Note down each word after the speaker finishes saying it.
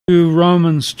To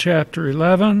Romans chapter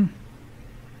 11.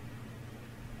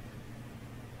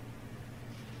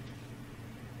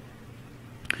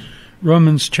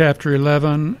 Romans chapter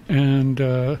 11,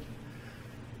 and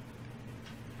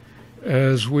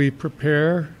as we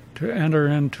prepare to enter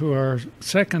into our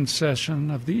second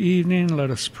session of the evening, let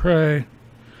us pray.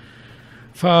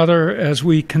 Father, as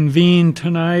we convene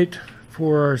tonight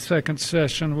for our second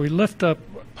session, we lift up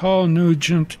Paul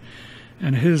Nugent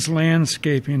and his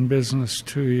landscaping business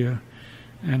to you.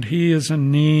 And he is in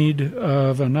need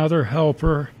of another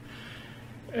helper.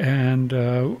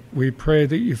 And we pray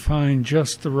that you find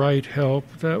just the right help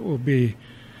that will be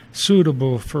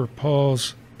suitable for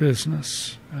Paul's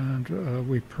business. And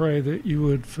we pray that you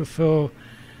would fulfill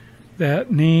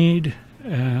that need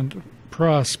and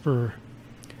prosper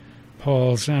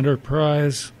Paul's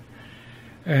enterprise.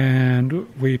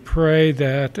 And we pray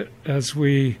that as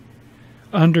we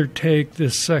undertake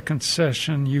this second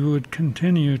session, you would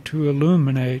continue to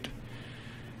illuminate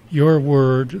your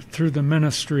word through the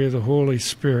ministry of the Holy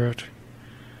Spirit.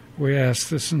 We ask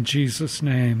this in Jesus'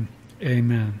 name.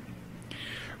 Amen.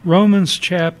 Romans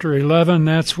chapter 11,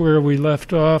 that's where we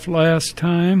left off last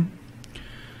time.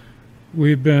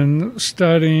 We've been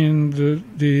studying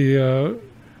the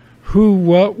who,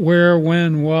 what, where,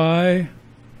 when, why,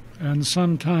 and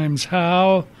sometimes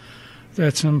how.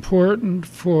 That's important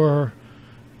for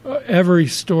every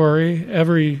story.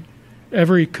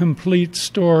 Every complete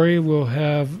story will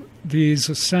have these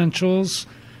essentials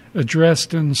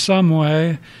addressed in some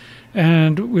way.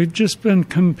 And we've just been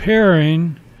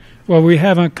comparing, well, we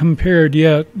haven't compared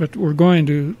yet, but we're going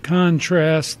to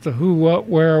contrast the who, what,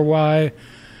 where, why,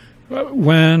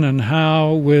 when, and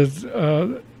how with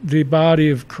the body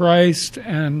of Christ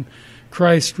and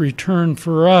Christ's return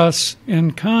for us,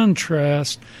 in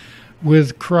contrast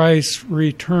with Christ's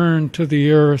return to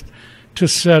the earth to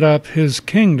set up his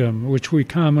kingdom, which we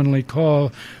commonly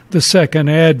call the second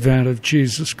advent of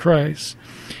Jesus Christ.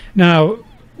 Now,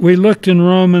 we looked in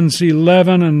Romans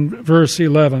 11 and verse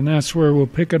 11. That's where we'll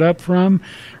pick it up from.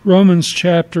 Romans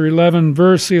chapter 11,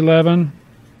 verse 11.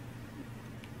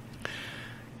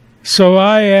 So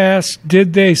I asked,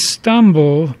 did they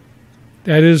stumble,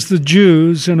 that is the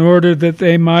Jews, in order that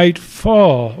they might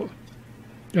fall?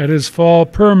 That is, fall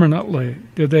permanently.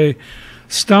 Did they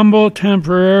stumble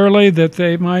temporarily that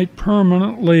they might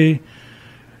permanently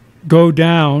go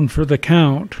down for the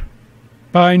count?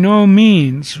 By no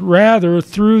means. Rather,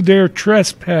 through their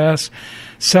trespass,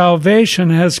 salvation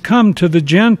has come to the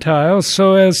Gentiles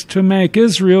so as to make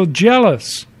Israel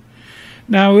jealous.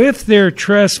 Now, if their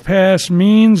trespass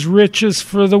means riches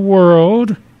for the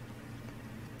world,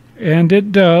 and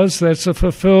it does, that's a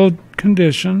fulfilled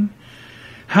condition,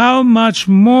 how much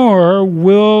more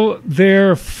will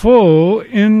their full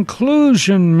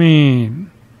inclusion mean?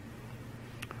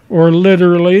 Or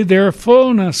literally, their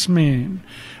fullness mean?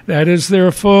 That is,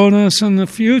 their fullness in the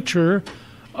future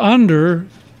under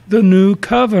the new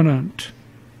covenant,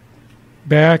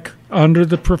 back under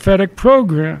the prophetic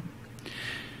program.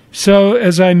 So,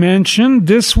 as I mentioned,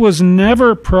 this was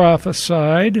never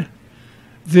prophesied,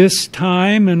 this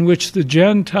time in which the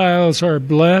Gentiles are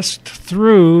blessed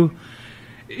through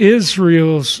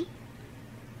Israel's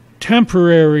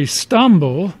temporary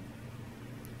stumble,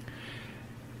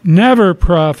 never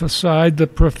prophesied. The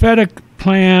prophetic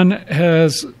plan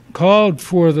has called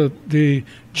for the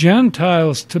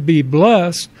Gentiles to be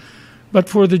blessed, but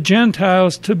for the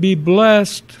Gentiles to be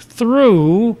blessed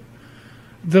through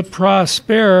the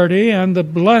prosperity and the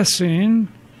blessing,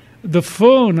 the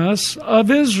fullness of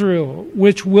Israel,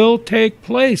 which will take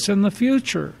place in the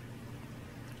future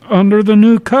under the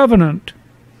new covenant.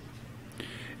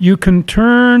 You can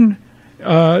turn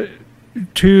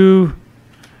to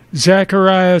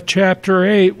Zechariah chapter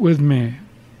 8 with me.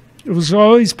 It was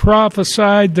always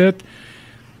prophesied that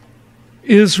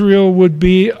Israel would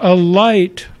be a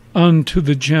light unto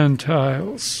the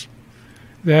Gentiles,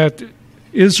 that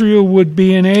Israel would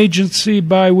be an agency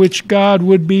by which God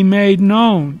would be made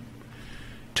known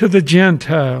to the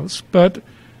Gentiles. But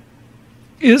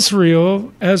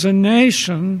Israel, as a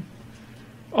nation,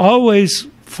 always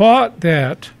fought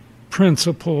that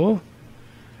principle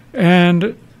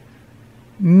and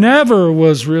never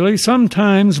was really,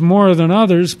 sometimes more than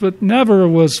others, but never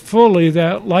was fully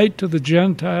that light to the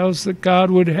Gentiles that God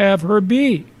would have her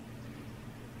be.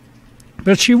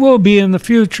 But she will be in the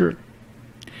future.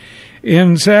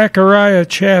 In Zechariah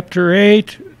chapter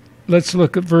 8, let's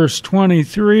look at verse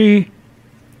 23.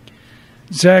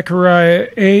 Zechariah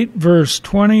 8, verse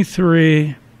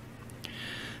 23.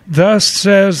 Thus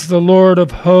says the Lord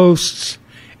of hosts,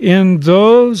 in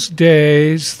those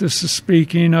days, this is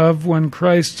speaking of when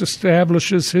Christ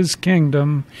establishes his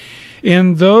kingdom,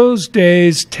 In those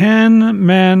days 10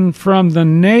 men from the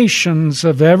nations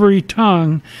of every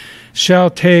tongue shall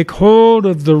take hold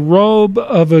of the robe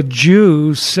of a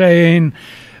Jew, saying,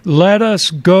 Let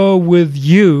us go with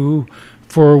you,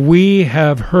 for we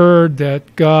have heard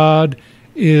that God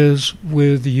is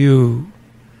with you.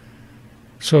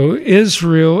 So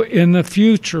Israel in the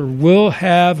future will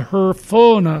have her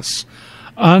fullness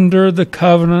under the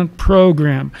covenant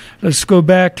program. Let's go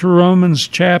back to Romans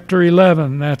chapter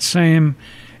 11, that same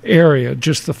area,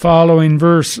 just the following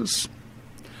verses.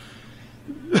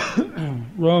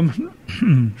 Romans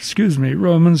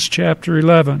chapter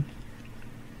 11.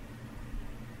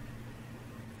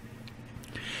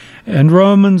 And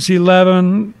Romans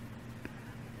 11,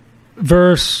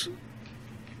 verse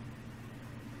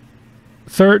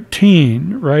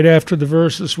 13, right after the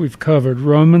verses we've covered.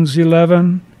 Romans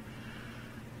 11,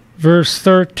 verse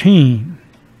 13.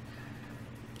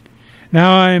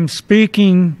 Now I am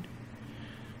speaking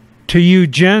to you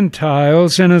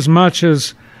Gentiles, inasmuch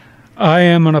as I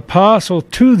am an apostle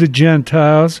to the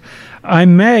Gentiles, I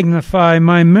magnify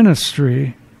my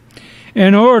ministry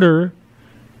in order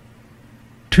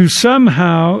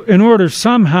somehow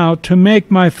to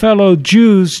make my fellow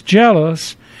Jews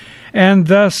jealous and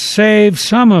thus save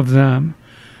some of them.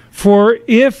 For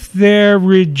if their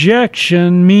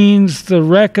rejection means the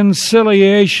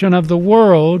reconciliation of the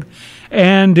world,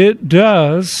 and it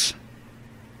does,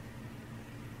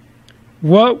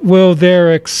 what will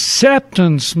their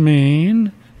acceptance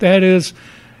mean? That is,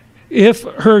 if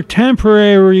her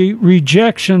temporary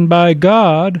rejection by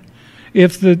God,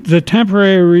 if the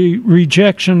temporary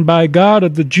rejection by God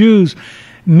of the Jews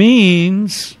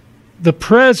means the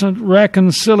present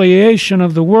reconciliation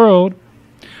of the world,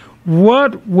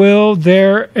 what will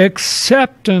their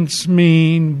acceptance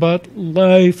mean but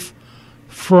life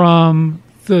from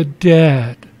the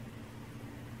dead?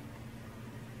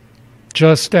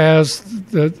 Just as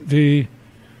the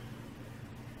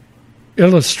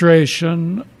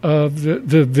illustration of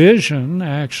the vision,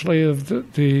 actually, of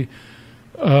the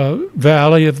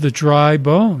valley of the dry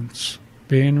bones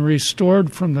being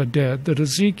restored from the dead that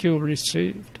Ezekiel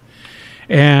received.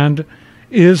 And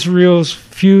Israel's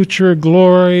future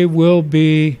glory will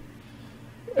be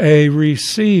a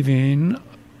receiving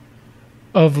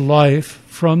of life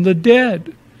from the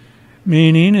dead,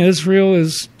 meaning Israel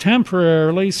is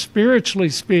temporarily, spiritually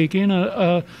speaking,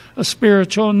 a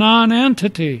spiritual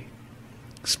non-entity,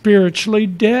 spiritually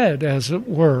dead, as it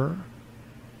were,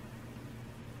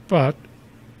 but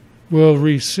will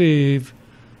receive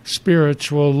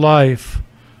spiritual life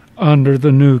under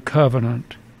the new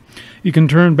covenant. You can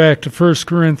turn back to 1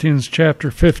 Corinthians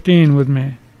chapter 15 with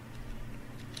me.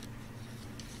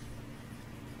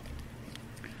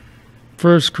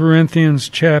 1 Corinthians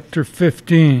chapter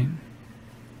 15.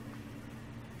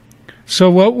 So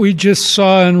what we just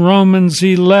saw in Romans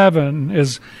 11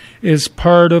 is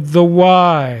part of the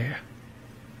why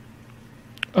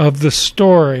of the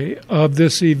story of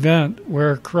this event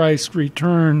where Christ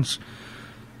returns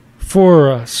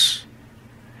for us.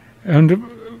 And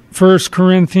 1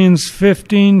 Corinthians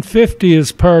 15:50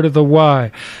 is part of the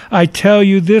why. I tell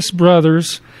you this,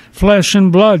 brothers, flesh and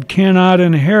blood cannot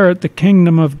inherit the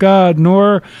kingdom of God,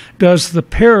 nor does the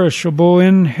perishable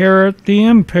inherit the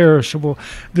imperishable.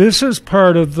 This is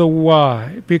part of the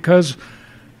why, because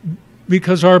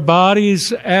our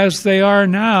bodies as they are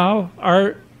now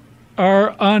are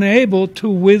unable to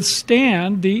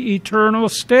withstand the eternal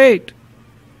state.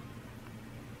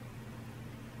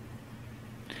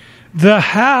 The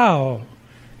how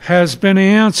has been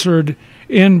answered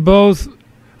in both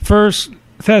 1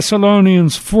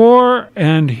 Thessalonians 4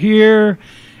 and here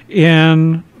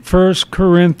in 1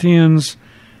 Corinthians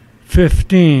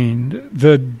 15.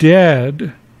 The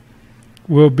dead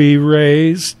will be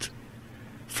raised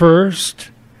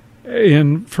first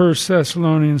in 1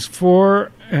 Thessalonians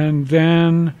 4, and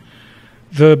then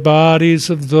the bodies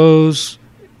of those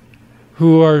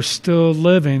who are still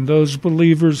living, those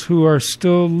believers who are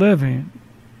still living,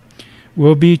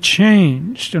 will be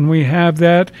changed. And we have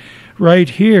that right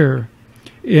here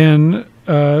in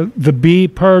the B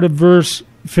part of verse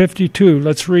 52.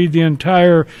 Let's read the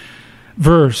entire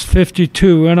verse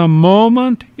 52. In a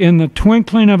moment, in the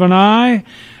twinkling of an eye,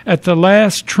 at the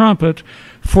last trumpet,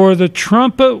 for the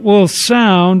trumpet will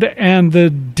sound, and the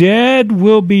dead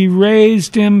will be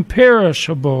raised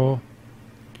imperishable,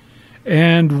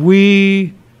 and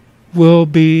we will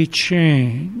be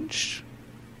changed.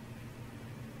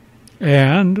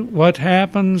 And what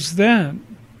happens then?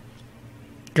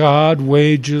 God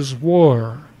wages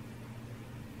war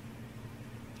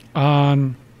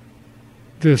on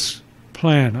this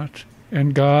planet,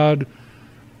 and God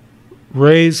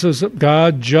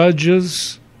God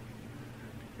judges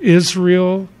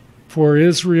Israel for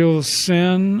Israel's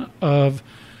sin of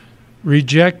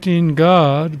rejecting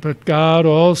God, but God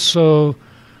also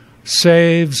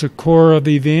saves a core of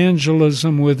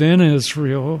evangelism within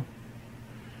Israel.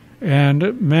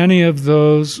 And many of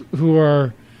those who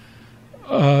are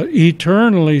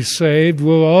eternally saved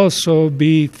will also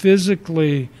be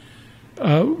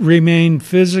remain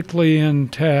physically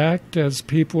intact as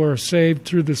people are saved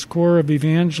through this core of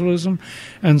evangelism,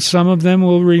 and some of them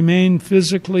will remain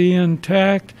physically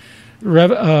intact.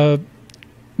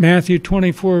 Matthew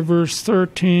 24, verse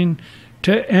 13,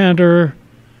 to enter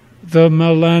the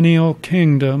millennial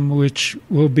kingdom, which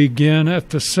will begin at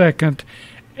the second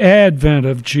advent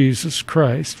of Jesus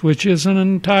Christ, which is an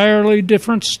entirely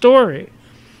different story.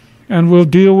 And we'll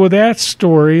deal with that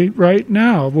story right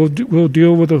now. We'll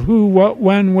deal with the who, what,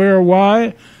 when, where,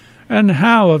 why, and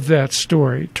how of that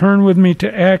story. Turn with me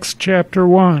to Acts chapter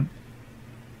 1.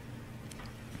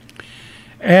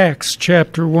 Acts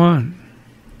chapter 1.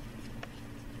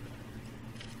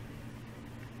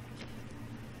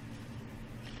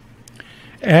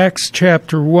 Acts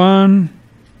chapter 1.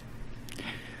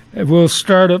 We'll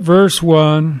start at verse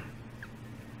 1.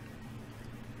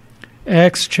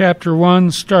 Acts chapter 1,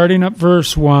 starting at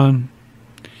verse 1.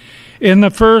 In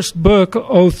the first book,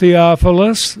 O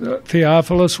Theophilus,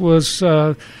 Theophilus was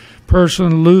a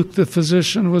person Luke the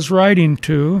physician was writing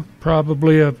to,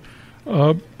 probably a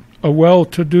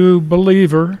well-to-do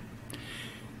believer.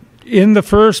 In the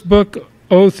first book,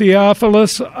 O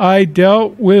Theophilus, I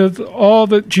dealt with all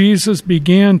that Jesus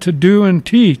began to do and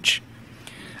teach,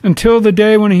 until the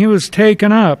day when he was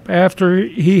taken up, after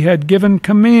he had given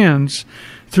commands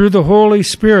through the Holy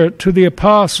Spirit to the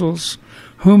apostles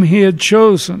whom he had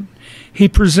chosen. He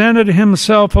presented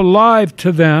himself alive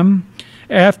to them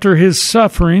after his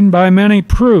suffering by many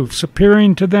proofs,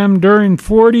 appearing to them during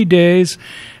 40 days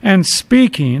and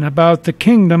speaking about the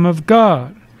kingdom of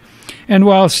God. And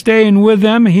while staying with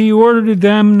them, he ordered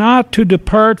them not to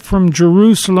depart from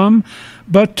Jerusalem,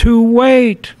 but to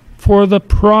wait for the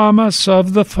promise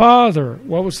of the Father.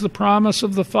 What was the promise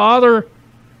of the Father?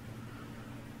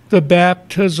 The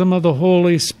baptism of the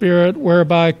Holy Spirit,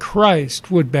 whereby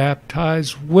Christ would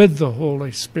baptize with the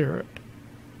Holy Spirit.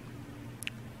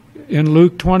 In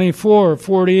Luke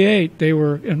 24:48, they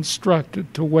were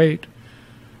instructed to wait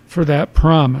for that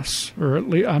promise, or at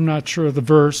least, I'm not sure of the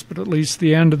verse, but at least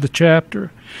the end of the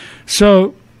chapter.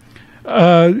 So,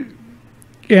 verse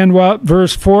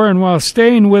 4, and while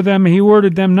staying with them, he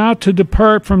ordered them not to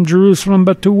depart from Jerusalem,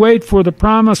 but to wait for the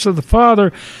promise of the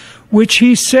Father, which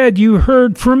he said, you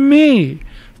heard from me.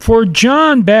 For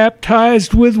John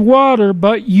baptized with water,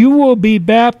 but you will be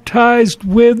baptized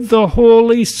with the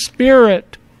Holy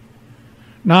Spirit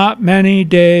not many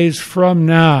days from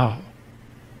now.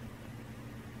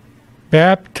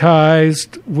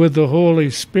 Baptized with the Holy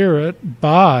Spirit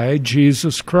by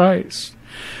Jesus Christ.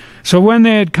 So when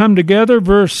they had come together,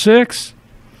 verse 6,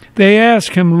 they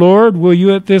asked him, Lord, will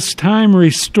you at this time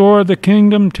restore the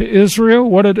kingdom to Israel?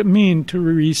 What did it mean to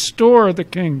restore the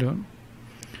kingdom?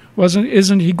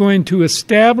 Isn't he going to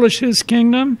establish his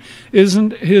kingdom?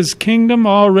 Isn't his kingdom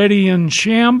already in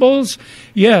shambles?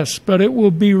 Yes, but it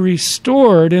will be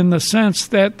restored in the sense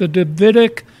that the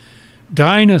Davidic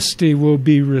dynasty will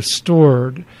be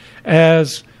restored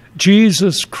as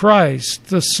Jesus Christ,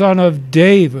 the son of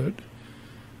David,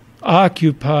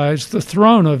 occupies the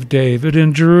throne of David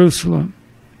in Jerusalem.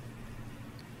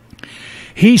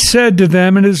 He said to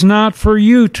them, it is not for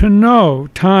you to know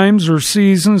times or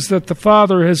seasons that the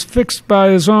Father has fixed by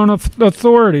his own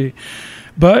authority,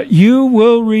 but you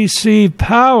will receive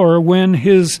power when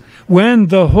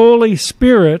the Holy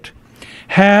Spirit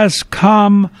has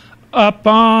come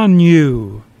upon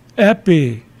you.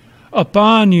 Epi,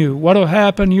 upon you. What will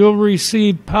happen? You'll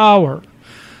receive power.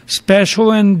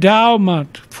 Special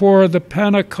endowment for the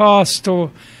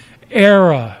Pentecostal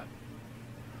era.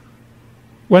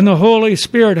 When the Holy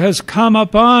Spirit has come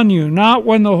upon you, not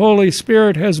when the Holy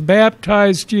Spirit has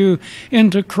baptized you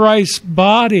into Christ's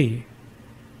body.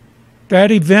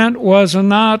 That event was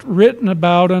not written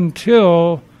about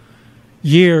until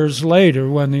years later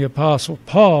when the Apostle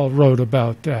Paul wrote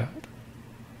about that.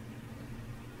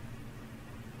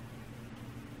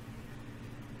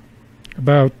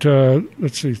 About,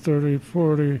 30,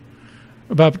 40,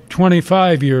 about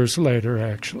 25 years later,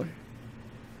 actually.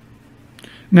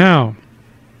 Now,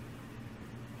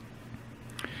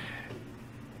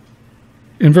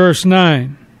 in verse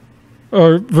 9,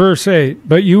 or verse 8,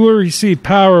 but you will receive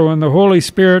power when the Holy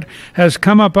Spirit has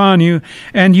come upon you,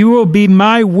 and you will be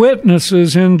my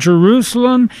witnesses in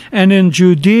Jerusalem and in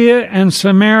Judea and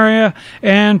Samaria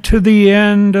and to the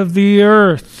end of the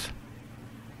earth.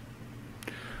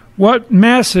 What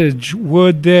message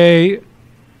would they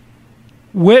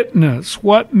witness?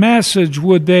 What message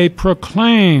would they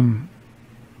proclaim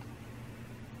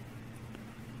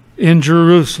in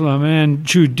Jerusalem and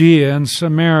Judea and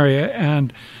Samaria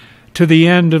and to the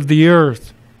end of the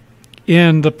earth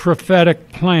in the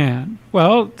prophetic plan?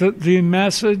 Well, the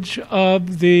message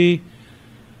of the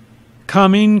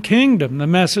coming kingdom, the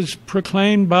message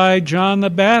proclaimed by John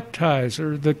the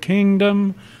Baptizer, the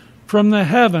kingdom from the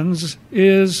heavens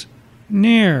is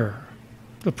near,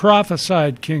 the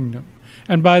prophesied kingdom.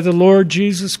 And by the Lord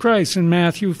Jesus Christ in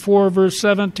Matthew 4, verse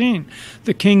 17,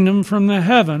 the kingdom from the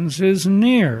heavens is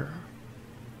near.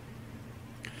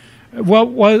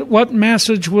 What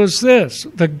message was this?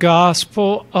 The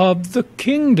gospel of the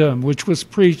kingdom, which was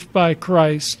preached by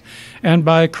Christ and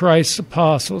by Christ's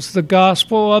apostles. The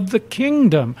gospel of the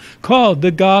kingdom, called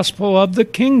the gospel of the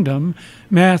kingdom,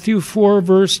 Matthew 4,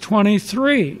 verse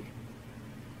 23.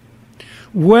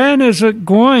 When is it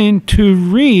going to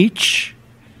reach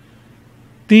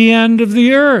the end of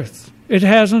the earth? It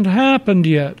hasn't happened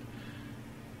yet.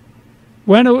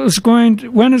 When is it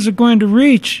going to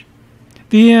reach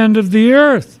the end of the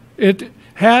earth? It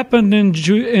happened in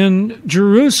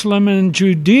Jerusalem and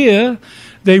Judea.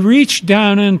 They reached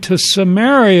down into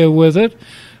Samaria with it,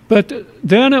 but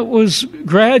then it was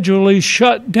gradually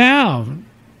shut down.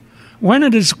 When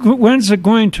is it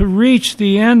going to reach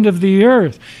the end of the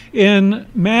earth? In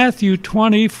Matthew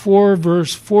 24,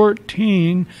 verse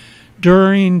 14,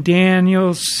 during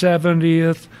Daniel's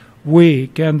 70th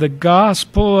week, and the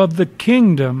gospel of the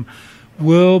kingdom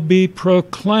will be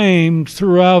proclaimed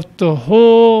throughout the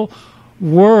whole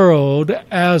world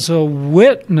as a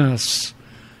witness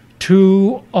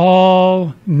to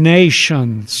all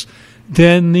nations.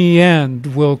 Then the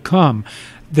end will come.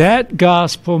 That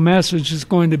gospel message is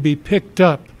going to be picked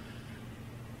up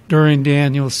during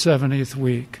Daniel's 70th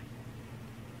week.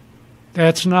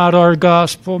 That's not our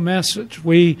gospel message.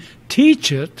 We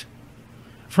teach it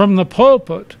from the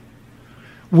pulpit.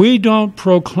 We don't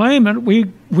proclaim it.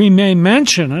 We may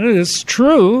mention it. It's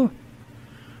true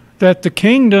that the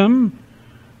kingdom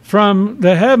from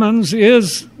the heavens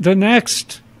is the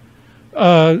next,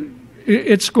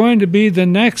 it's going to be the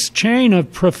next chain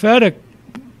of prophetic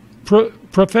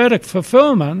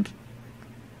fulfillment.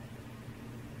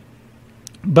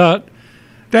 But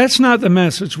that's not the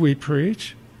message we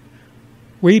preach.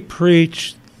 We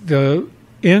preach the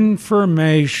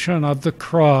information of the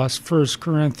cross, 1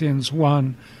 Corinthians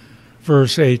 1,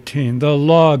 verse 18, the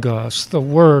Logos, the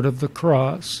word of the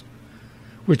cross,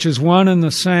 which is one and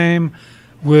the same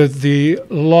with the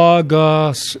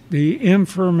Logos, the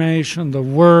information, the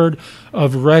word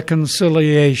of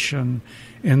reconciliation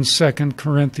in 2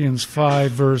 Corinthians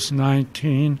 5, verse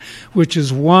 19, which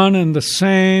is one and the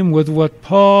same with what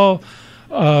Paul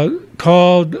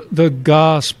called the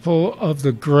gospel of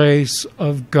the grace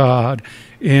of God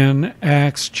in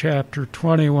Acts chapter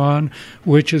 21,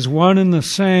 which is one and the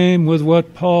same with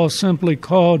what Paul simply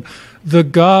called the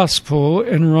gospel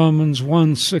in Romans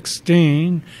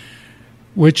 1:16,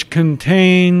 which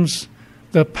contains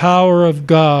the power of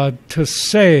God to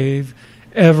save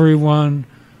everyone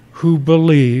who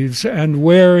believes, and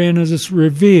wherein is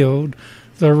revealed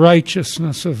the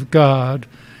righteousness of God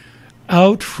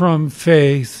out from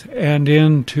faith and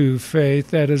into faith,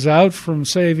 that is, out from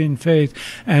saving faith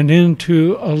and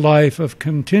into a life of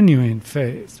continuing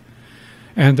faith.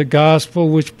 And the gospel,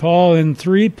 which Paul in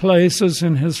 3 places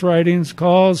in his writings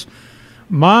calls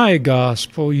my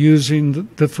gospel, using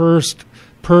the first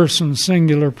person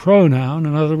singular pronoun,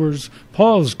 in other words,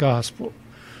 Paul's gospel.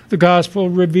 The gospel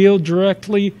revealed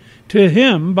directly to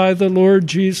him by the Lord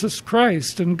Jesus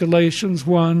Christ in Galatians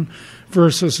 1,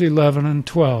 verses 11 and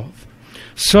 12.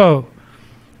 So,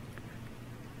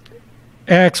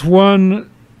 Acts 1,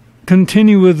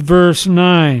 continue with verse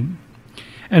 9.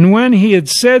 And when he had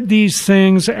said these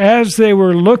things, as they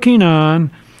were looking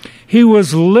on, he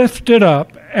was lifted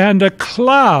up, and a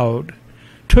cloud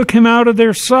took him out of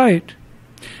their sight.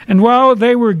 And while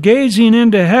they were gazing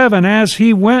into heaven as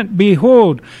he went,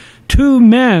 behold, 2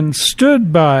 men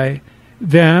stood by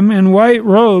them in white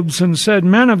robes and said,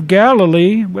 Men of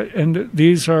Galilee, and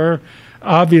these are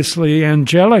obviously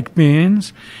angelic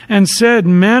beings, and said,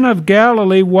 Men of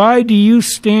Galilee, why do you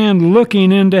stand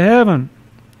looking into heaven?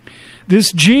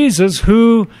 This Jesus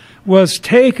who was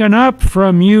taken up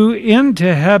from you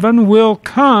into heaven will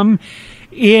come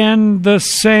in the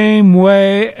same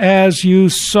way as you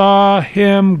saw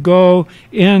him go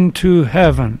into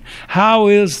heaven. How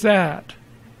is that?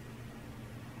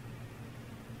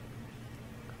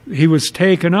 He was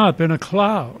taken up in a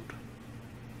cloud.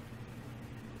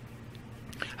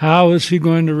 How is he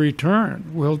going to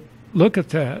return? We'll look at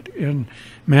that in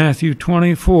Matthew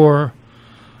 24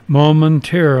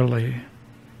 momentarily.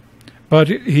 But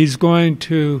he's going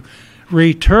to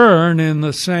return in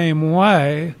the same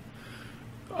way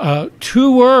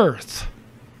to earth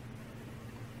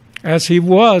as he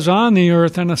was on the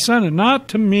earth and ascended, not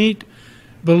to meet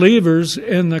believers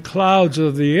in the clouds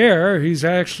of the air. He's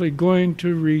actually going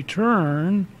to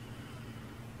return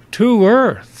to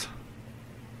earth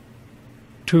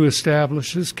to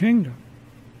establish his kingdom.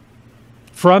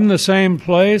 From the same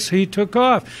place he took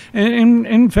off. And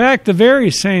in fact, the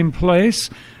very same place,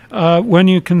 when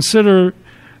you consider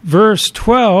verse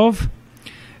 12,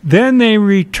 then they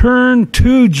returned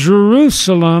to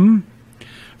Jerusalem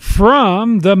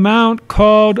from the mount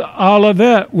called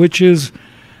Olivet, which is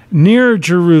near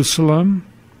Jerusalem,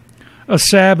 a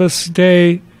Sabbath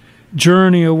day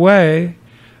journey away.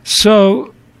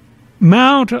 So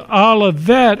Mount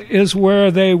Olivet is where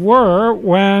they were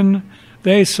when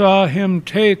they saw him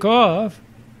take off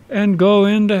and go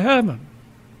into heaven.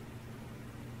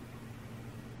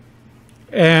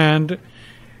 And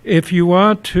if you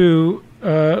want to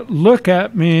look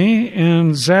at me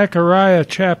in Zechariah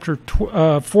chapter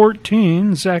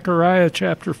 14, Zechariah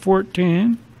chapter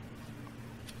 14.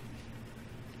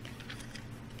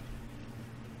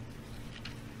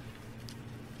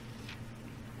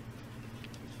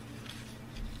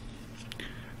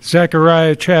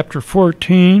 Zechariah chapter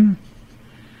 14,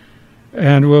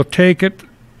 and we'll take it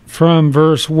from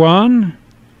verse 1.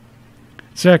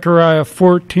 Zechariah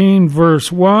 14,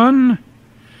 verse 1.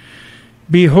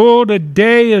 Behold, a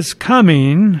day is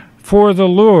coming for the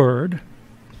Lord.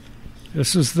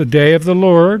 This is the day of the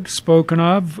Lord spoken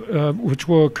of, which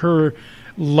will occur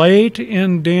late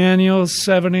in Daniel's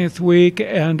 70th week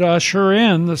and usher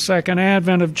in the second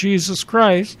advent of Jesus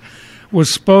Christ.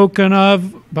 Was spoken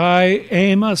of by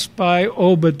Amos, by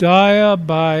Obadiah,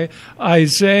 by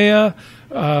Isaiah,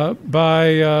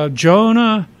 by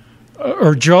Jonah,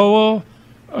 or Joel,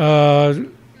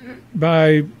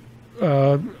 by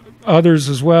others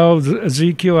as well.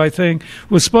 Ezekiel, I think,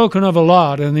 was spoken of a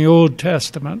lot in the Old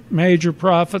Testament, major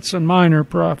prophets and minor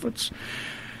prophets.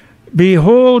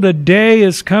 Behold, a day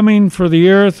is coming for the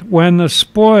earth when the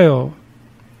spoil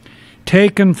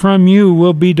taken from you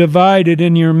will be divided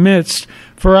in your midst,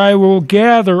 for I will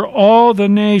gather all the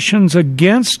nations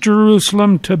against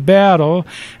Jerusalem to battle,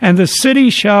 and the city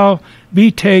shall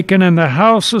be taken, and the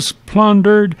houses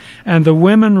plundered, and the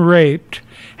women raped.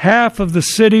 Half of the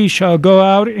city shall go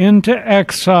out into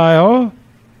exile.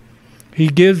 He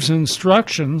gives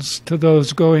instructions to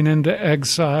those going into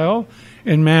exile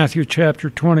in Matthew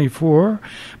chapter 24.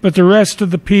 But the rest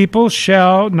of the people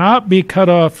shall not be cut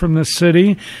off from the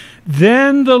city.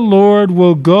 Then the Lord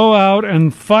will go out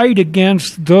and fight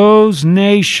against those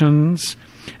nations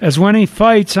as when he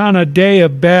fights on a day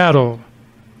of battle.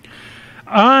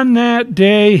 On that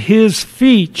day his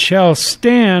feet shall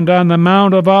stand on the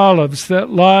Mount of Olives that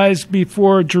lies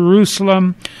before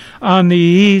Jerusalem on the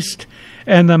east,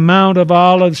 and the Mount of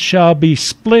Olives shall be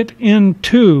split in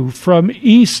two from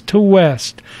east to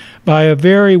west by a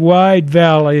very wide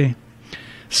valley,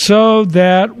 so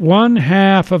that one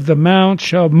half of the mount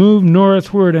shall move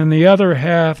northward and the other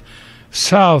half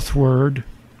southward.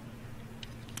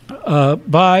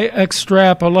 By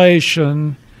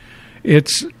extrapolation,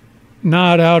 it's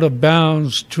not out of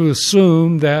bounds to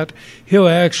assume that he'll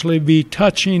actually be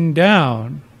touching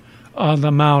down on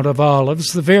the Mount of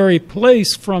Olives, the very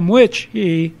place from which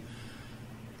he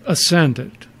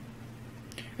ascended.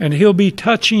 And he'll be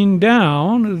touching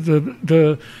down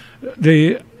the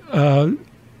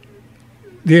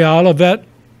Olivet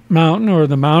Mountain, or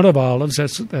the Mount of Olives,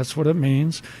 that's what it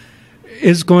means,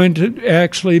 is going to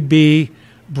actually be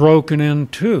broken in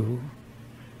two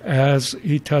as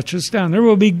he touches down. There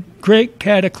will be great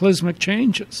cataclysmic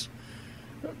changes.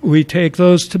 We take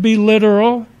those to be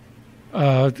literal,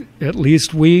 at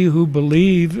least we who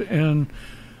believe in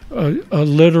a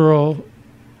literal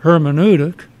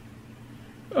hermeneutic,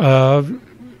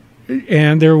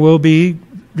 and there will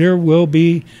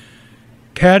be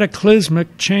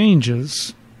cataclysmic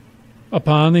changes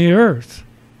upon the earth.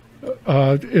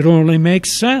 It only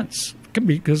makes sense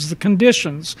because the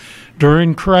conditions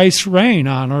during Christ's reign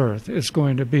on earth is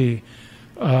going to be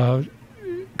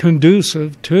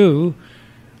conducive to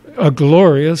a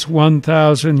glorious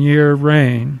 1,000-year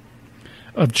reign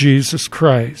of Jesus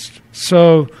Christ.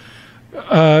 So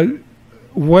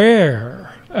where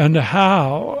and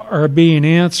how are being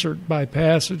answered by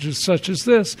passages such as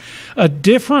this. A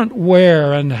different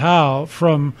where and how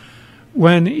from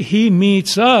when he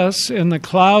meets us in the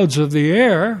clouds of the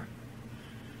air.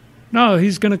 No,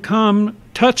 he's going to come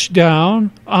touch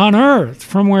down on earth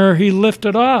from where he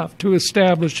lifted off to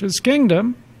establish his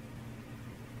kingdom.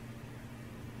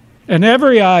 And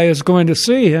every eye is going to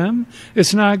see him.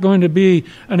 It's not going to be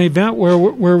an event where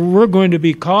we're going to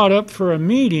be caught up for a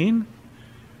meeting.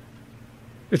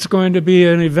 It's going to be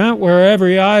an event where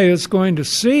every eye is going to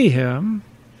see him.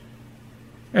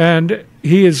 And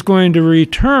he is going to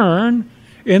return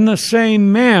in the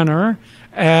same manner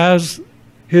as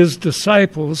his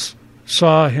disciples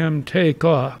saw him take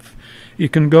off. You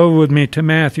can go with me to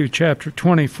Matthew chapter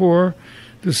 24.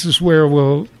 This is where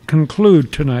we'll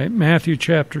conclude tonight. Matthew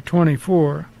chapter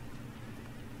 24.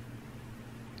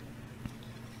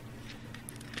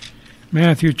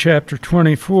 Matthew chapter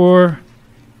 24.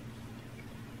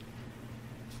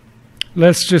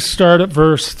 Let's just start at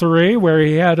verse 3, where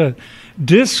he had a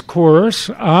discourse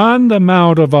on the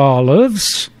Mount of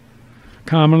Olives,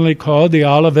 commonly called the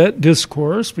Olivet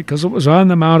Discourse, because it was on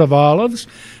the Mount of Olives.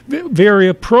 Very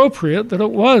appropriate that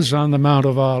it was on the Mount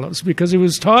of Olives, because he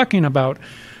was talking about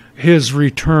his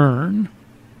return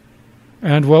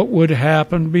and what would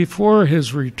happen before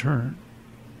his return.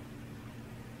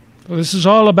 So this is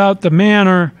all about the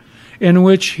manner in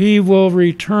which he will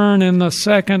return in the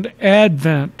second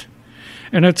advent.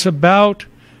 And it's about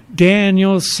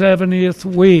Daniel's 70th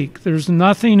week. There's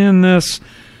nothing in this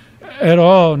at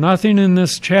all, nothing in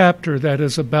this chapter that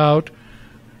is about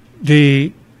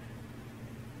the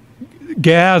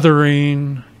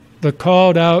gathering, the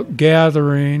called out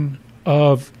gathering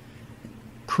of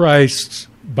Christ's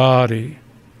body,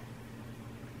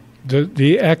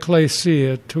 the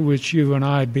ecclesia to which you and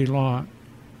I belong.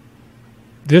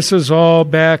 This is all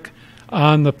back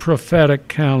on the prophetic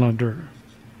calendar.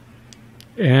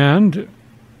 And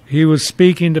he was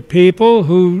speaking to people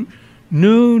who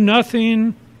knew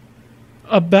nothing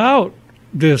about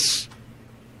this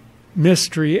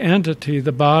mystery entity,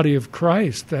 the body of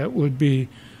Christ, that would be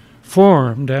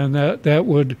formed and that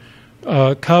would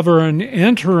cover an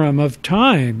interim of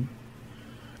time,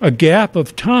 a gap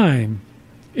of time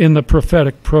in the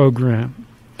prophetic program.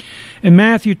 In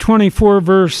Matthew 24,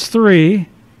 verse 3,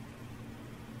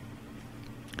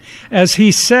 as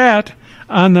he sat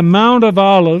on the Mount of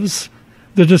Olives,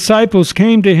 the disciples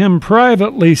came to him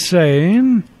privately,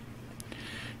 saying,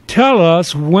 "Tell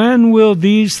us, when will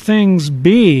these things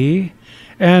be,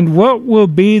 and what will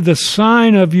be the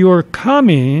sign of your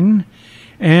coming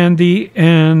and the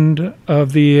end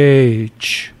of the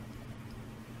age?"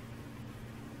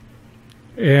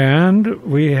 And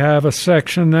we have a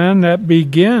section then that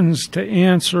begins to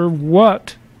answer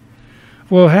what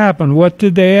will happen. What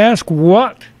did they ask?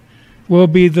 What will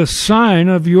be the sign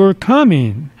of your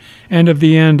coming and of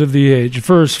the end of the age?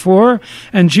 Verse 4,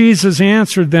 and Jesus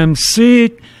answered them,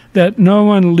 "See that no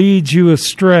one leads you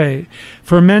astray.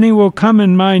 For many will come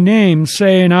in my name,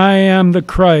 saying, I am the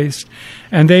Christ,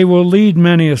 and they will lead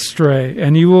many astray.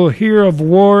 And you will hear of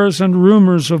wars and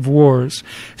rumors of wars.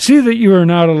 See that you are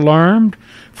not alarmed,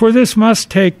 for this must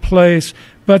take place,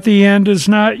 but the end is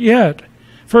not yet.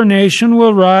 For nation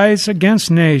will rise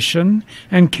against nation,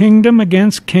 and kingdom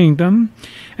against kingdom,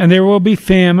 and there will be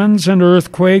famines and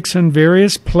earthquakes in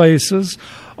various places.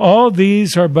 All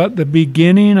these are but the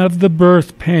beginning of the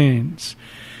birth pains.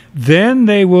 Then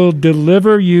they will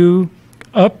deliver you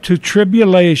up to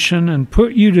tribulation and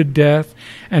put you to death,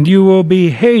 and you will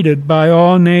be hated by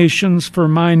all nations for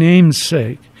my name's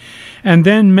sake. And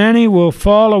then many will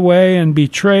fall away and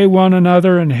betray one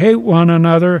another and hate one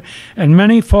another, and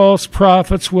many false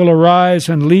prophets will arise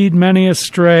and lead many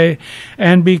astray.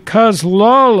 And because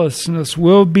lawlessness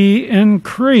will be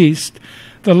increased,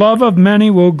 the love of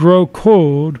many will grow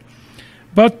cold,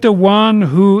 but the one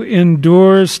who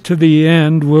endures to the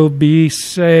end will be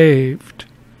saved.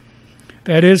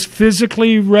 That is,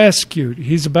 physically rescued.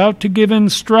 He's about to give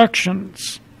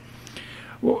instructions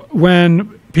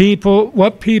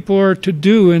what people are to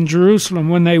do in Jerusalem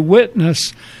when they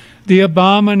witness the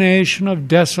abomination of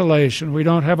desolation. We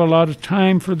don't have a lot of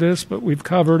time for this, but we've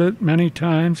covered it many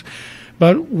times.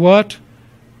 But what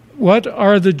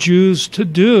are the Jews to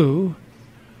do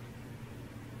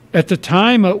at the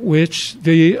time at which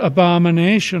the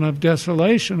abomination of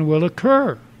desolation will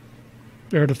occur?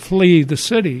 They're to flee the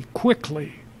city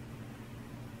quickly.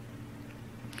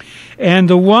 And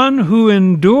the one who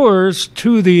endures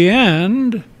to the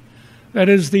end, that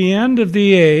is the end of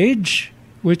the age,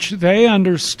 which they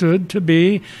understood to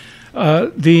be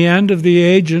the end of the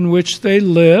age in which they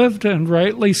lived, and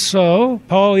rightly so.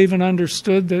 Paul even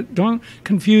understood that don't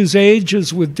confuse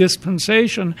ages with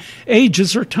dispensation.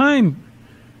 Ages are time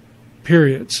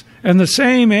periods. And the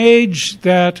same age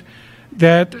that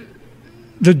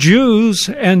the Jews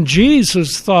and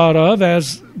Jesus thought of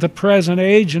as the present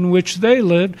age in which they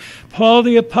lived, Paul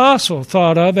the Apostle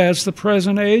thought of as the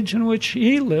present age in which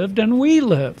he lived and we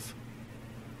live.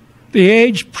 The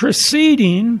age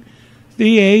preceding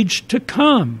the age to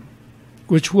come,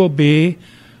 which will be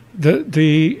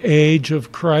the age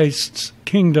of Christ's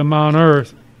kingdom on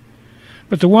earth.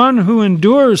 But the one who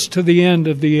endures to the end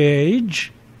of the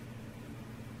age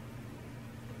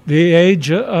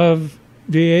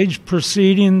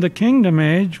preceding the kingdom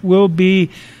age, will be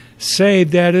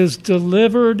saved, that is,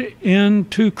 delivered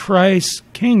into Christ's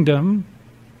kingdom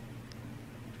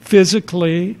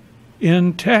physically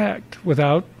intact,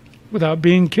 without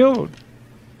being killed,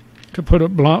 to put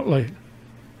it bluntly.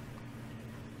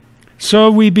 So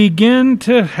we begin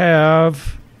to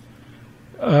have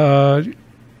the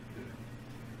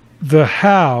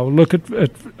how. Look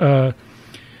at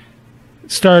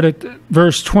start at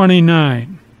verse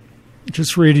 29.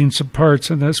 Just reading some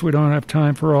parts in this. We don't have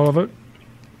time for all of it.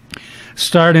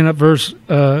 Starting at verse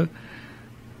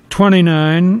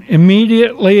 29,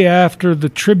 immediately after the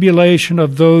tribulation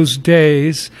of those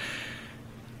days,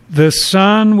 the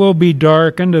sun will be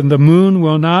darkened, and the moon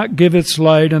will not give its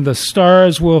light, and the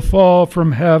stars will fall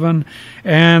from heaven,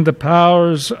 and the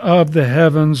powers of the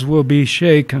heavens will be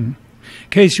shaken. In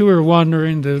case you were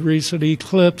wondering, the recent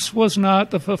eclipse was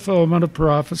not the fulfillment of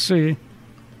prophecy,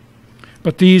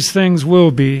 but these things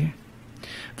will be.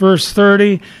 Verse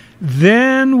 30,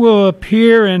 then will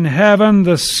appear in heaven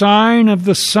the sign of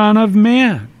the Son of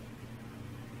Man.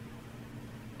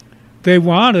 They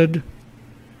wanted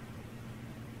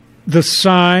the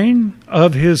sign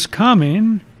of his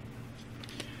coming.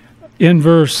 In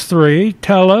verse 3,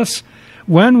 tell us,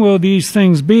 when will these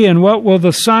things be, and what will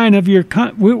the sign of your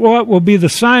what will be the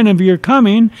sign of your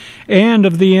coming and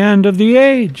of the end of the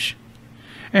age?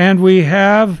 And we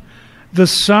have the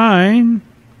sign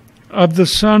of the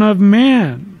Son of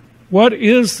Man. What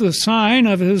is the sign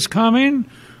of his coming?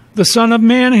 The Son of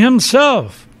Man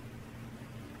himself,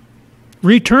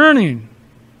 returning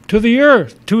to the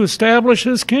earth to establish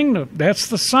his kingdom. That's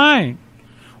the sign.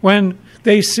 When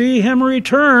they see him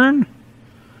return,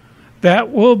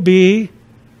 that will be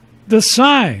the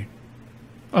sign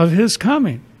of his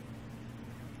coming.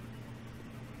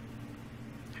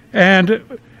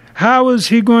 And how is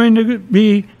he going to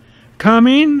be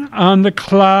coming? On the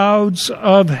clouds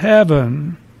of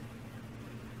heaven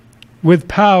with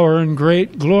power and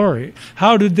great glory.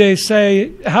 How did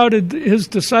his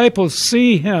disciples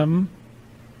see him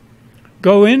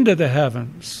go into the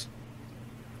heavens?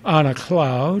 On a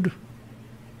cloud.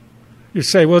 You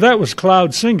say, well, that was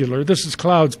cloud singular. This is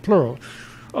clouds plural.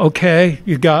 Okay,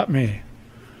 you got me.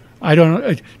 I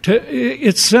don't.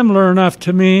 It's similar enough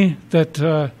to me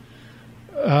that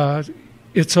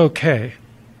it's okay.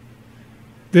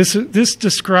 This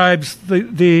describes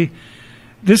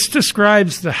this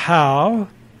describes the how,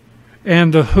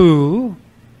 and the who,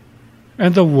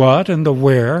 and the what, and the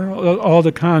where. All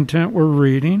the content we're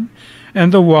reading,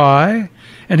 and the why.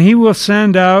 And he will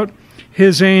send out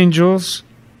his angels.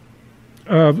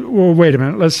 Well, wait a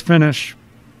minute. Let's finish.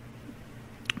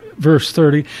 Verse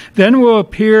 30. Then will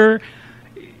appear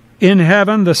in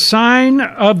heaven the sign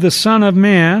of the Son of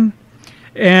Man,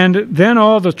 and then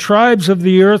all the tribes of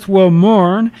the earth will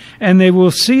mourn, and they will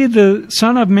see the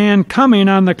Son of Man coming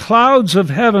on the clouds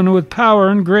of heaven with power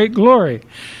and great glory.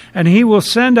 And he will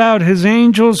send out his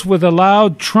angels with a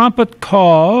loud trumpet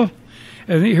call.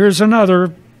 And here's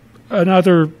another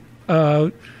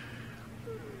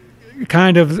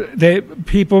kind of,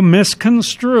 people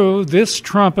misconstrue this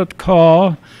trumpet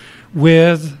call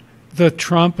with the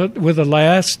trumpet, with the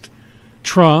last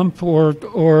trump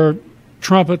or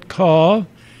trumpet call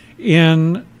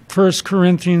in 1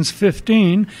 Corinthians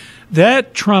 15.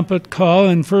 That trumpet call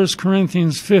in 1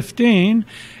 Corinthians 15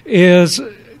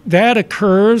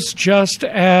 occurs just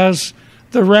as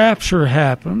the rapture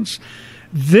happens.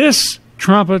 This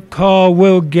trumpet call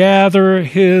will gather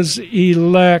his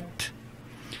elect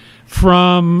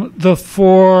from the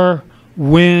four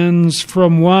winds,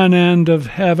 from one end of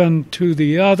heaven to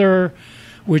the other,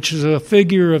 which is a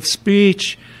figure of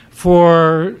speech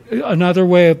for another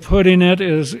way of putting it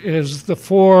is the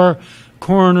four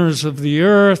corners of the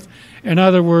earth. In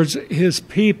other words, his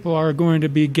people are going to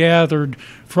be gathered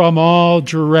from all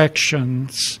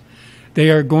directions. They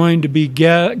are going to be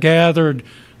gathered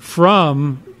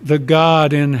from the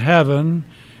God in heaven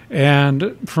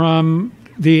and from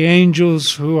the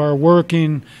angels who are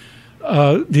working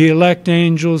the elect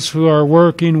angels who are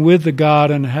working with the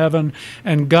God in heaven,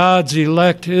 and God's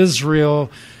elect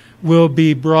Israel will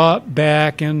be brought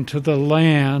back into the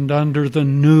land under the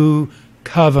new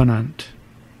covenant.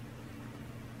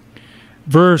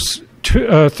 Verse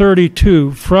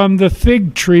 32, from the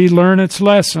fig tree learn its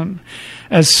lesson.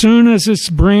 As soon as its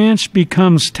branch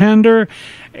becomes tender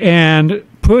and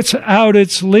puts out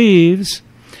its leaves,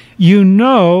 you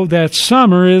know that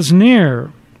summer is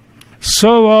near.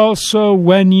 So also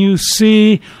when you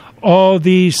see all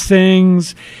these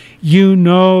things, you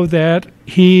know that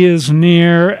he is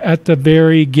near at the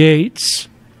very gates.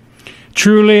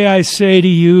 Truly I say to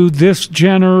you, this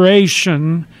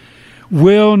generation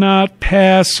will not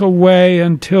pass away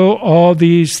until all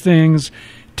these things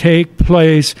take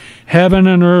place. Heaven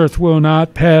and earth will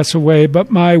not pass away, but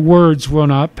my words will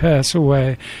not pass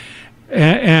away.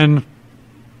 And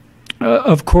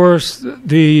of course,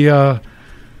 the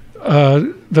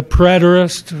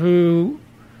preterist who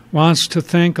wants to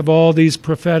think of all these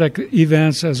prophetic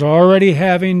events as already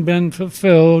having been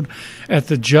fulfilled at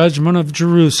the judgment of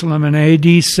Jerusalem in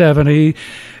AD 70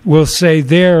 will say,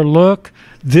 there, look,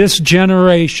 this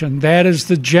generation, that is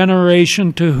the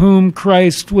generation to whom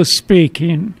Christ was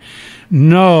speaking.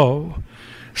 No.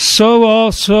 So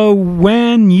also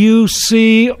when you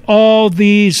see all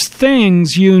these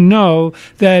things, you know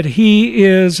that he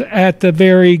is at the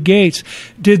very gates.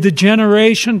 Did the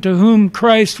generation to whom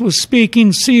Christ was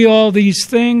speaking see all these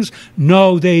things?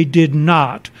 No, they did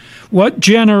not. What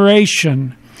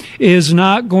generation is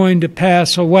not going to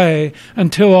pass away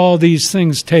until all these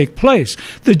things take place?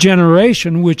 The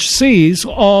generation which sees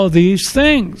all these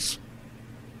things.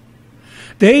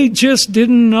 They just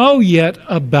didn't know yet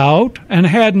about, and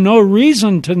had no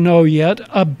reason to know yet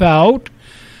about,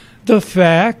 the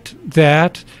fact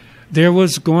that there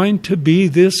was going to be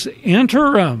this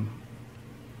interim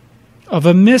of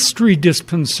a mystery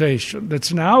dispensation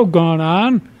that's now gone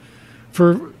on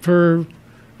for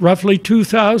roughly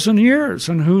 2,000 years,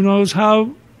 and who knows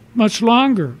how much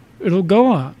longer it'll go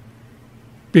on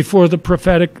before the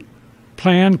prophetic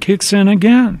plan kicks in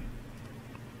again.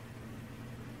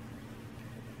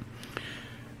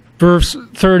 Verse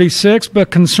 36,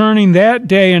 but concerning that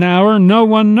day and hour no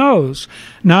one knows,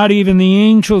 not even the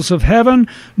angels of heaven,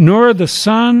 nor the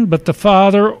Son, but the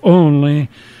Father only.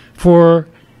 For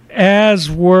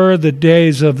as were the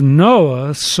days of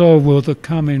Noah, so will the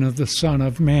coming of the Son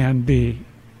of Man be.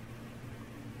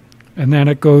 And then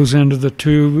it goes into the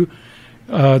two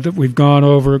that we've gone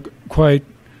over quite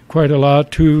a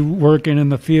lot, two working in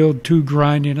the field, two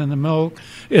grinding in the mill,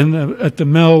 at the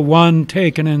mill, one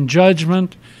taken in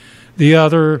judgment, the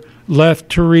other left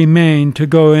to remain to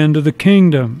go into the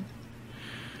kingdom.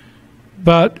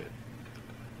 But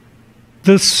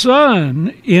the Son,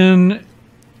 in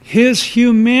his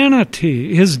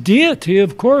humanity, his deity,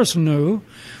 of course, knew.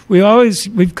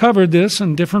 We've covered this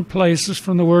in different places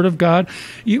from the Word of God.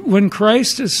 When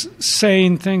Christ is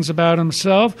saying things about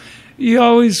himself, you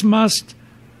always must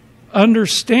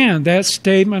understand that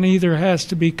statement either has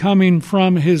to be coming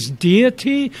from his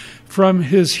deity, from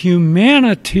his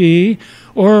humanity,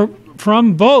 or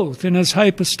from both in his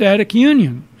hypostatic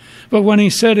union. But when he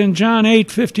said in John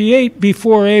 8:58,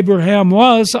 before Abraham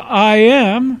was, I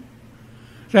am,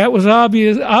 that was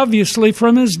obviously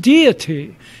from his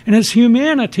deity. In his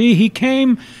humanity, he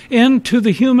came into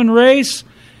the human race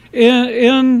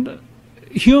in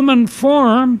human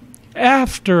form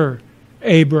after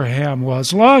Abraham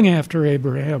was, long after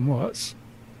Abraham was.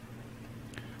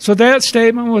 So that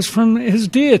statement was from his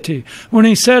deity. When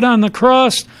he said on the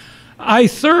cross, I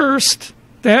thirst,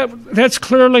 that's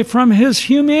clearly from his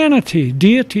humanity.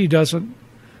 Deity doesn't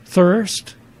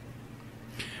thirst.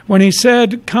 When he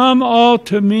said, come all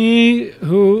to me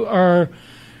who are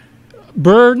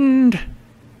burdened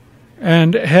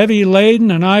and heavy laden,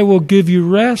 and I will give you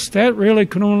rest, that really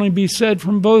can only be said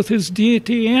from both his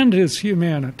deity and his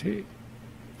humanity.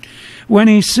 When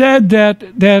he said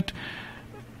that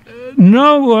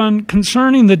no one,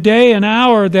 concerning the day and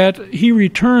hour that he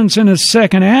returns in his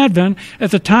second advent,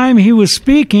 at the time he was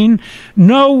speaking,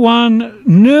 no one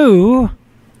knew,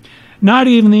 not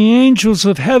even the angels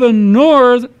of heaven,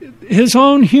 nor his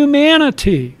own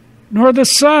humanity, nor the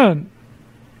Son,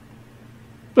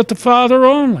 but the Father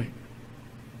only.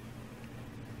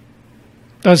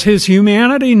 Does his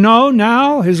humanity know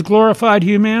now, his glorified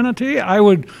humanity? I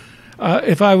would,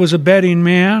 if I was a betting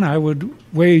man, I would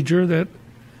wager that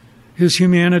his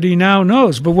humanity now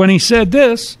knows. But when he said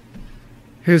this,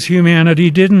 his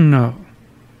humanity didn't know.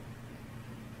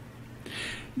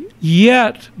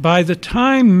 Yet, by the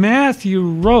time Matthew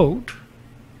wrote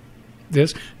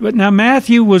this, but now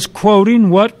Matthew was quoting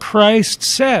what Christ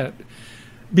said.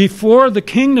 before the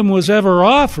kingdom was ever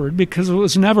offered, because it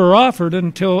was never offered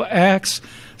until Acts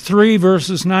 3,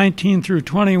 verses 19 through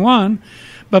 21.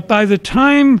 But by the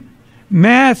time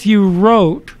Matthew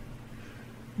wrote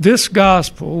this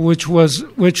gospel,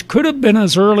 which could have been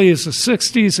as early as the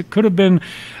 60s, it could have been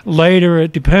later.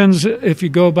 It depends if you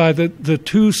go by the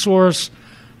two-source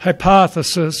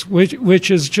hypothesis,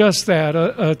 which is just that,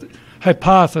 a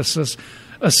hypothesis,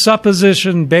 a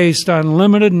supposition based on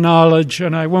limited knowledge,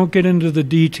 and I won't get into the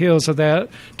details of that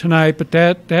tonight, but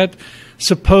that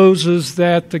supposes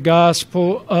that the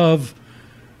gospel of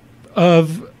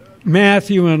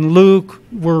Matthew and Luke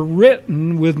were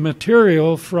written with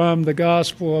material from the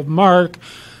Gospel of Mark,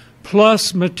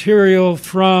 plus material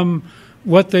from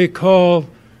what they call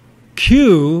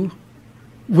Q,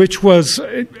 which was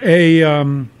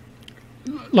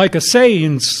like a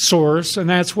sayings source, and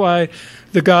that's why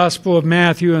the Gospel of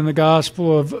Matthew and the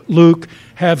Gospel of Luke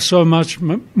have so much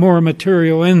more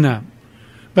material in them.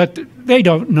 But they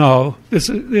don't know.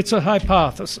 It's a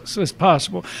hypothesis. It's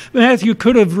possible. Matthew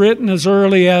could have written as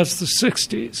early as the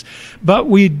 60s. But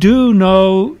we do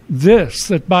know this,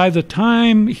 that by the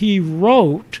time he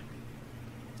wrote,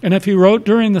 and if he wrote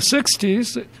during the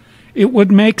 60s, it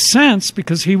would make sense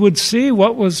because he would see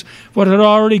what had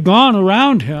already gone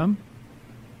around him.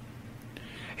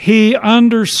 He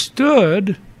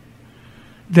understood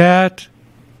that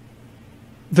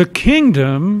the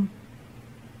kingdom,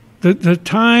 the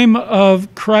time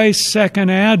of Christ's second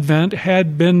advent,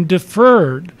 had been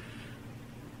deferred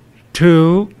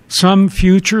to some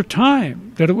future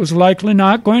time, that it was likely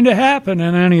not going to happen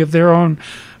in any of their own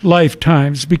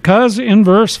lifetimes. Because in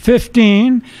verse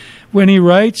 15, when he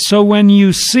writes, "So when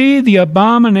you see the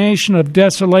abomination of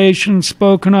desolation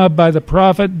spoken of by the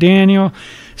prophet Daniel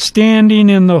standing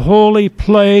in the holy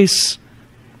place,"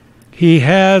 he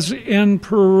has in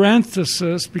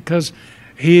parenthesis, because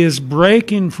he is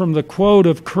breaking from the quote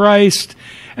of Christ,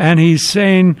 and he's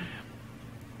saying,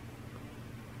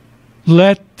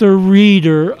 "Let the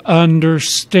reader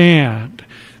understand."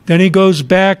 Then he goes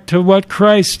back to what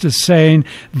Christ is saying,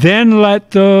 "Then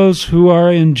let those who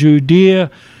are in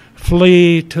Judea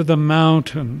flee to the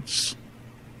mountains."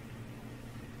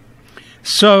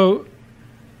 So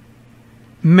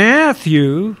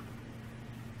Matthew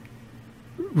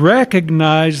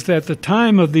recognized that the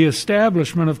time of the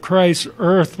establishment of Christ's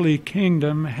earthly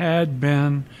kingdom had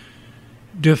been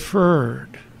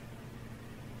deferred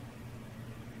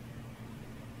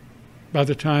by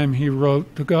the time he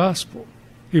wrote the gospel.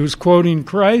 He was quoting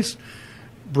Christ,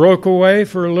 broke away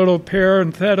for a little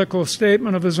parenthetical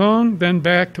statement of his own, then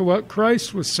back to what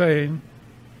Christ was saying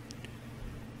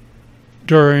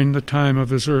during the time of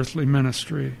his earthly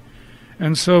ministry.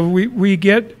 And so we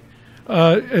get,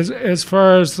 as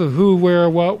far as the who, where,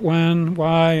 what, when,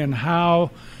 why, and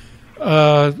how,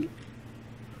 the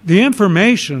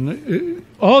information,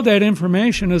 all that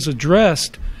information is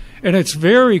addressed, and it's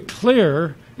very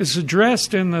clear. It's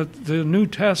addressed in the New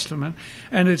Testament,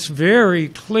 and it's very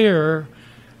clear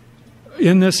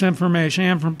in this information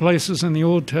and from places in the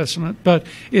Old Testament, but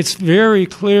it's very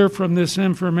clear from this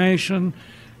information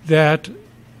that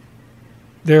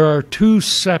there are two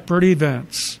separate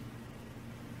events.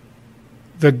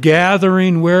 The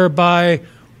gathering whereby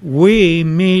we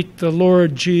meet the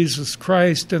Lord Jesus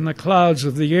Christ in the clouds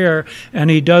of the air, and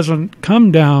he doesn't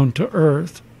come down to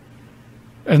earth.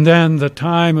 And then the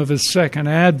time of his second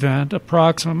advent,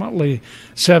 approximately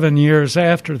 7 years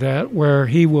after that, where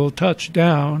he will touch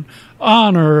down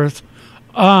on earth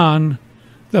on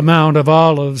the Mount of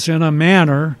Olives in a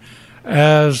manner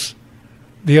as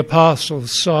the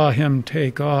apostles saw him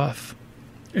take off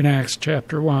in Acts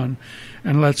chapter 1.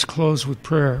 And let's close with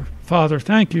prayer. Father,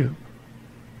 thank you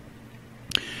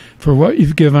for what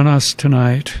you've given us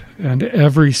tonight and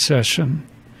every session.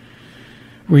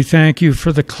 We thank you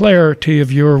for the clarity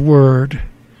of your word,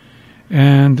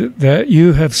 and that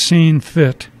you have seen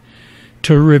fit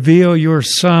to reveal your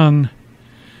Son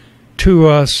to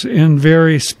us in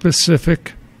very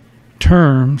specific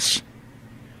terms.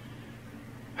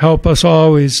 Help us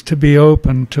always to be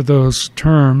open to those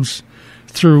terms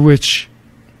through which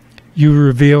you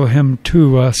reveal him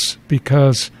to us,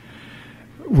 because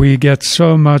we get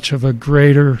so much of a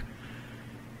greater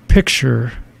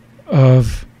picture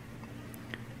of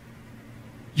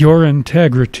your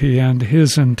integrity and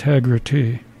his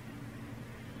integrity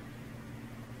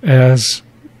as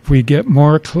we get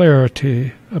more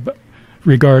clarity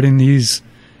regarding these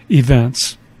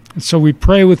events. And so we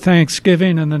pray with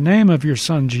thanksgiving in the name of your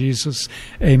Son, Jesus.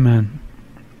 Amen.